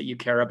place that you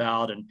care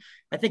about. And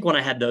I think when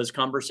I had those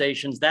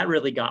conversations, that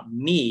really got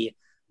me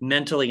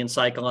mentally and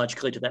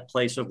psychologically to that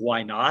place of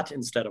why not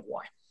instead of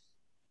why.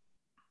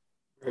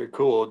 Very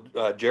cool.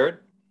 Jared?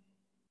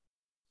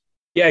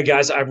 Yeah,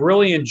 guys, I've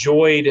really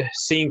enjoyed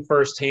seeing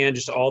firsthand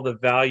just all the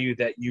value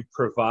that you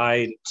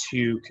provide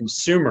to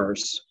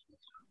consumers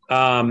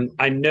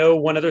I know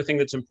one other thing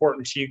that's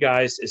important to you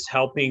guys is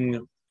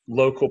helping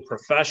local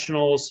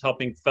professionals,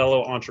 helping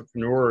fellow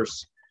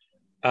entrepreneurs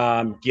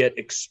get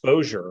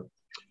exposure.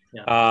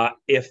 Yeah.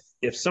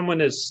 If someone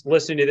is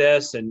listening to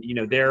this and,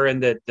 they're in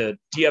the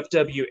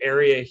DFW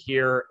area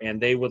here and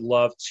they would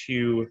love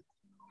to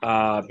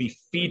be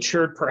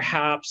featured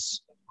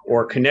perhaps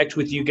or connect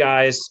with you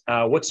guys,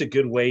 what's a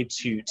good way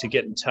to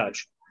get in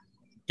touch?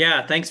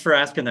 Yeah, thanks for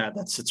asking that.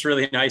 It's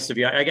really nice of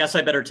you. I guess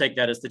I better take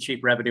that as the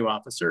Chief Revenue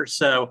Officer.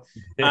 So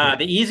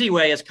the easy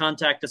way is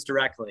contact us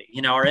directly.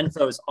 Our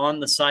info is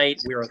on the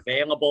site. We're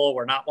available.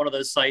 We're not one of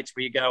those sites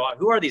where you go,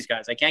 who are these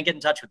guys? I can't get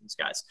in touch with these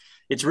guys.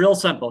 It's real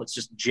simple. It's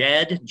just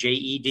Jed,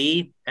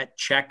 J-E-D, at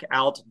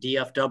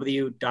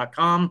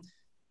checkoutdfw.com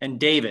and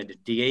David,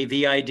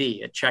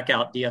 D-A-V-I-D, at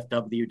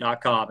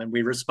checkoutdfw.com. And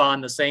we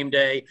respond the same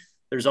day.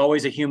 There's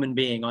always a human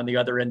being on the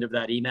other end of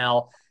that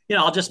email.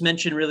 I'll just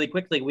mention really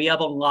quickly, we have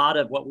a lot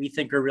of what we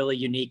think are really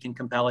unique and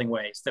compelling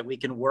ways that we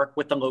can work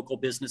with the local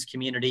business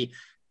community.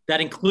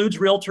 That includes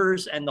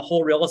realtors and the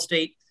whole real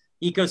estate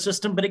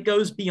ecosystem, but it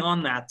goes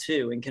beyond that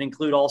too and can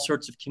include all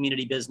sorts of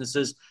community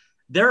businesses.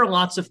 There are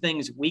lots of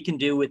things we can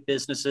do with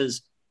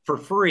businesses for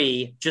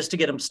free just to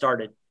get them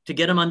started, to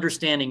get them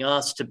understanding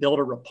us, to build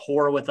a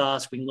rapport with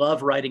us. We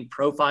love writing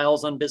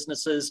profiles on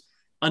businesses,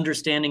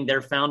 understanding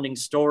their founding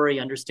story,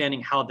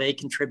 understanding how they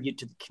contribute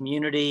to the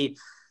community.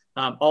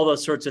 All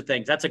those sorts of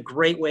things. That's a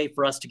great way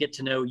for us to get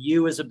to know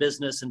you as a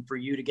business and for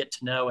you to get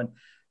to know and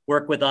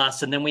work with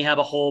us. And then we have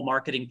a whole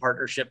marketing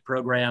partnership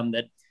program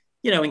that,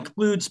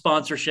 includes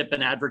sponsorship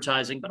and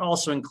advertising, but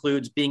also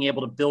includes being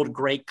able to build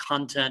great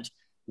content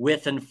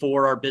with and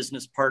for our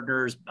business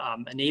partners,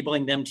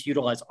 enabling them to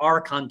utilize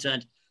our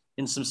content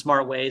in some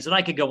smart ways. And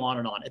I could go on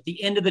and on. At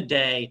the end of the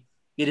day,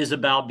 it is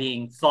about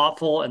being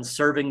thoughtful and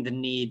serving the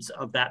needs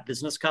of that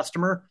business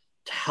customer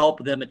to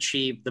help them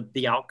achieve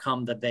the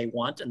outcome that they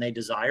want and they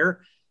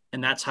desire.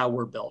 And that's how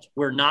we're built.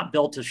 We're not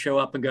built to show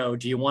up and go,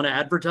 do you want to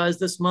advertise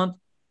this month?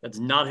 That's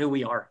not who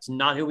we are. It's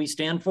not who we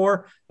stand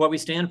for, what we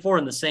stand for.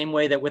 In the same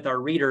way that with our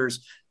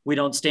readers, we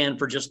don't stand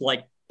for just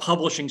like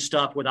publishing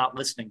stuff without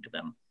listening to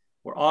them.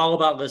 We're all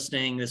about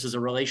listening. This is a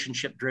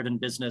relationship-driven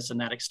business,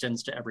 and that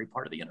extends to every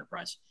part of the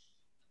enterprise.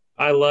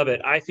 I love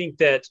it. I think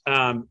that,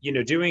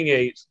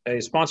 doing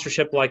a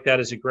sponsorship like that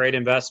is a great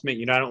investment.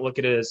 I don't look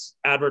at it as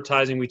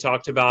advertising. We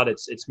talked about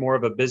it's more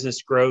of a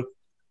business growth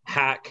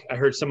hack. I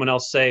heard someone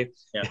else say,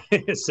 yeah.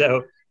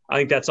 So I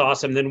think that's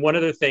awesome. Then one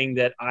other thing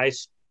that I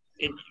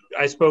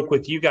spoke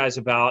with you guys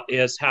about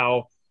is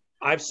how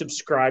I've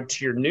subscribed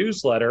to your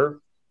newsletter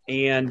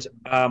and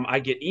I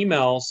get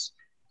emails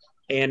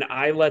and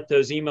I let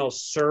those emails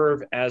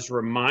serve as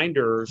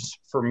reminders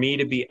for me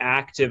to be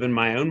active in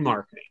my own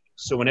marketing.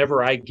 So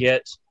whenever I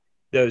get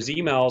those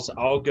emails,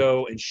 I'll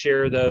go and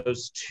share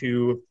those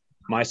to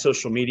my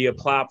social media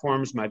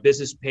platforms, my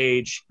business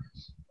page.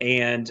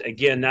 And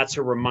again, that's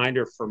a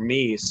reminder for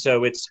me.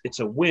 So it's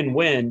a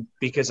win-win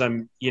because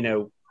I'm,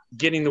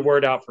 getting the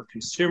word out for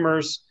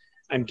consumers.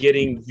 I'm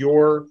getting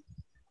your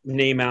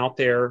name out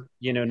there,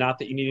 not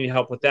that you need any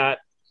help with that.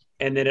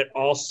 And then it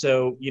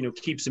also,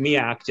 keeps me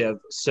active.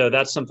 So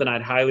that's something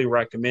I'd highly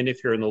recommend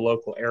if you're in the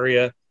local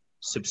area,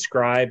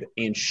 subscribe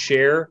and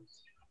share.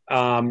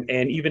 And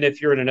even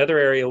if you're in another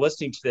area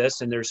listening to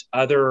this and there's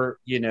other,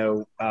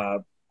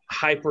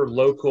 hyper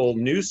local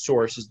news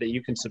sources that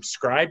you can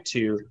subscribe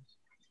to,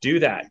 do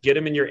that. Get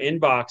them in your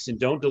inbox and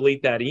don't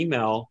delete that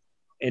email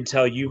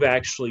until you've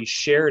actually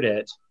shared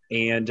it.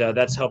 And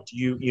that's helps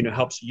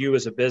you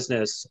as a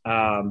business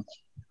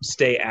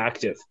stay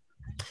active.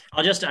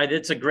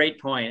 It's a great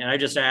point. And I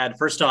just add,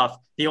 first off,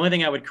 the only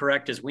thing I would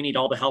correct is we need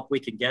all the help we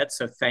can get.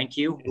 So thank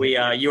you.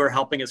 You are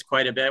helping us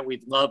quite a bit.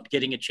 We've loved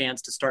getting a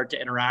chance to start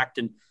to interact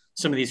in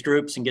some of these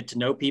groups and get to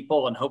know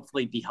people and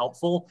hopefully be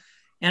helpful.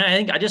 And I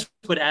think I just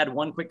would add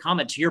one quick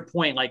comment to your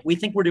point. Like, we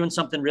think we're doing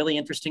something really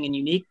interesting and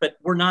unique, but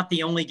we're not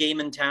the only game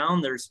in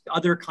town. There's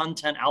other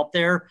content out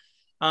there.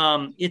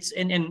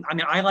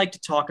 I like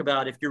to talk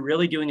about, if you're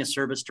really doing a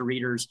service to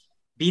readers,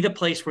 be the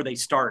place where they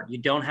start. You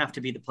don't have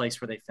to be the place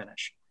where they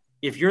finish.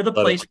 If you're the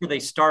place where they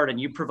start and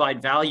you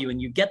provide value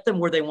and you get them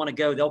where they want to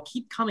go, they'll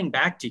keep coming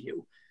back to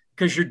you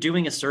because you're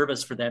doing a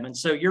service for them. And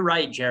so you're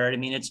right, Jared. I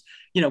mean, it's,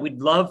 we'd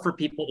love for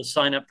people to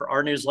sign up for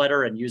our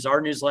newsletter and use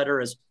our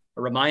newsletter as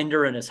a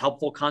reminder and as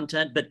helpful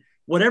content, but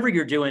whatever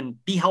you're doing,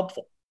 be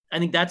helpful. I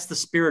think that's the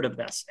spirit of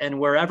this. And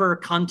wherever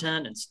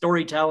content and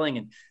storytelling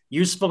and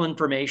useful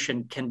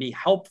information can be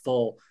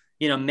helpful,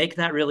 make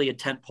that really a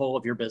tent pole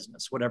of your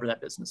business, whatever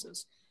that business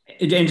is.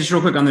 And just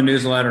real quick on the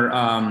newsletter,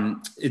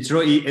 it's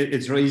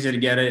really easy to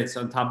get it. It's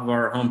on top of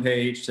our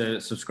homepage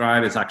to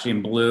subscribe. It's actually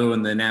in blue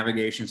and the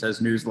navigation says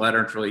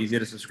newsletter. It's really easy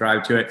to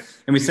subscribe to it.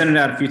 And we send it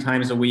out a few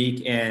times a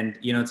week. And,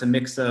 it's a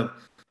mix of,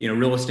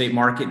 real estate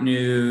market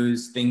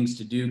news, things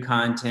to do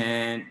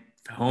content,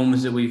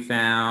 homes that we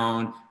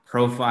found,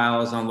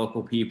 profiles on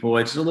local people.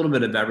 It's a little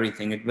bit of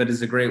everything, but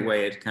it's a great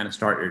way to kind of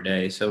start your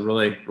day. So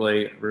really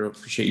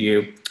appreciate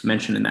you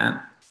mentioning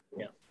that.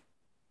 Yeah.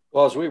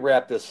 Well, as we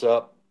wrap this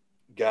up,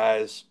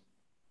 guys,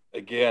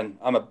 again,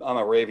 I'm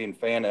a raving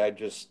fan. I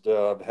just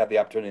had the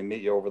opportunity to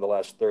meet you over the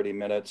last 30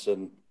 minutes,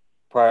 and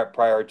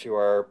prior to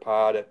our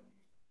pod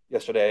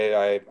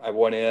yesterday, I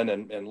went in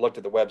and looked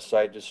at the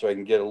website just so I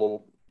can get a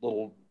little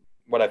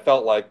what I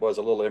felt like was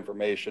a little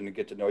information to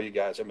get to know you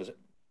guys.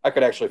 I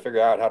could actually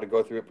figure out how to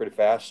go through it pretty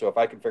fast. So if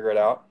I can figure it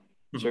out,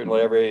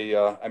 certainly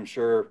I'm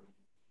sure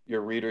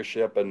your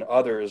readership and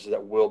others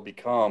that will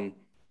become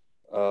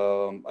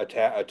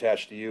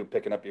attached to you,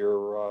 picking up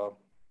your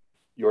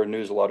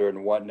newsletter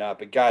and whatnot.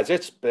 But guys,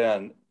 it's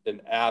been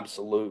an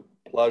absolute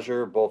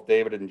pleasure. Both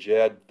David and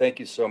Jed, thank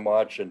you so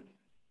much, and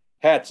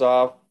hats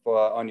off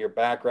on your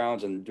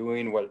backgrounds and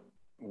doing what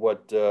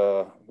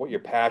your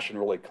passion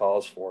really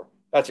calls for.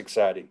 That's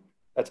exciting.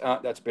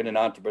 That's been an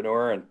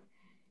entrepreneur,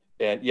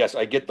 and yes,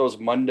 I get those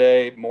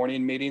Monday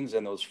morning meetings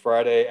and those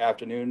Friday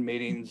afternoon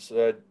meetings.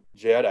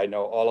 Jed, I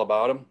know all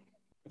about them.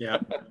 Yeah,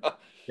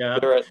 yeah.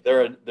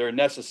 They're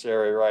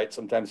necessary, right?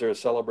 Sometimes they're a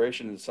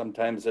celebration, and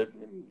sometimes it,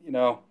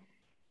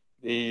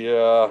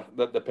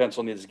 the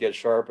pencil needs to get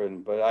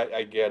sharpened. But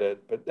I get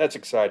it. But that's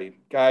exciting,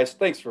 guys.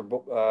 Thank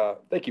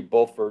you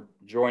both for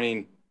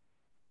joining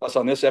us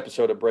on this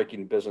episode of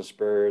Breaking Business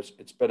Barriers.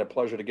 It's been a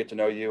pleasure to get to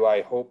know you.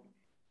 I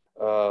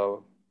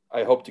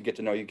hope to get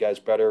to know you guys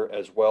better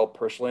as well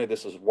personally.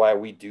 This is why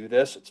we do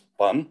this. It's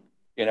fun.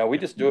 We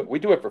just do it. We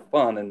do it for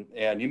fun.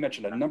 And you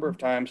mentioned a number of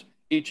times,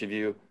 each of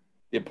you,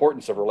 the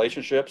importance of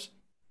relationships.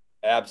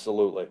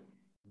 Absolutely.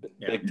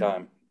 Big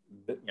time.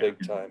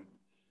 Big time.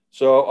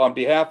 So on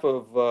behalf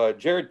of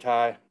Jared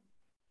Ty,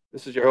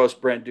 this is your host,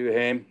 Brent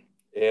Duhame.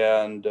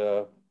 And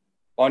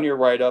on your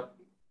write-up,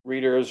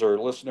 readers or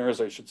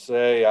listeners, I should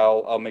say,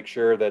 I'll make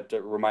sure that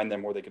remind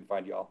them where they can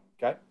find you all.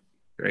 Okay?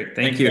 Great.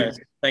 Thank you. Guys.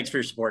 Thanks for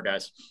your support,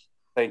 guys.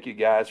 Thank you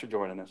guys for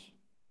joining us.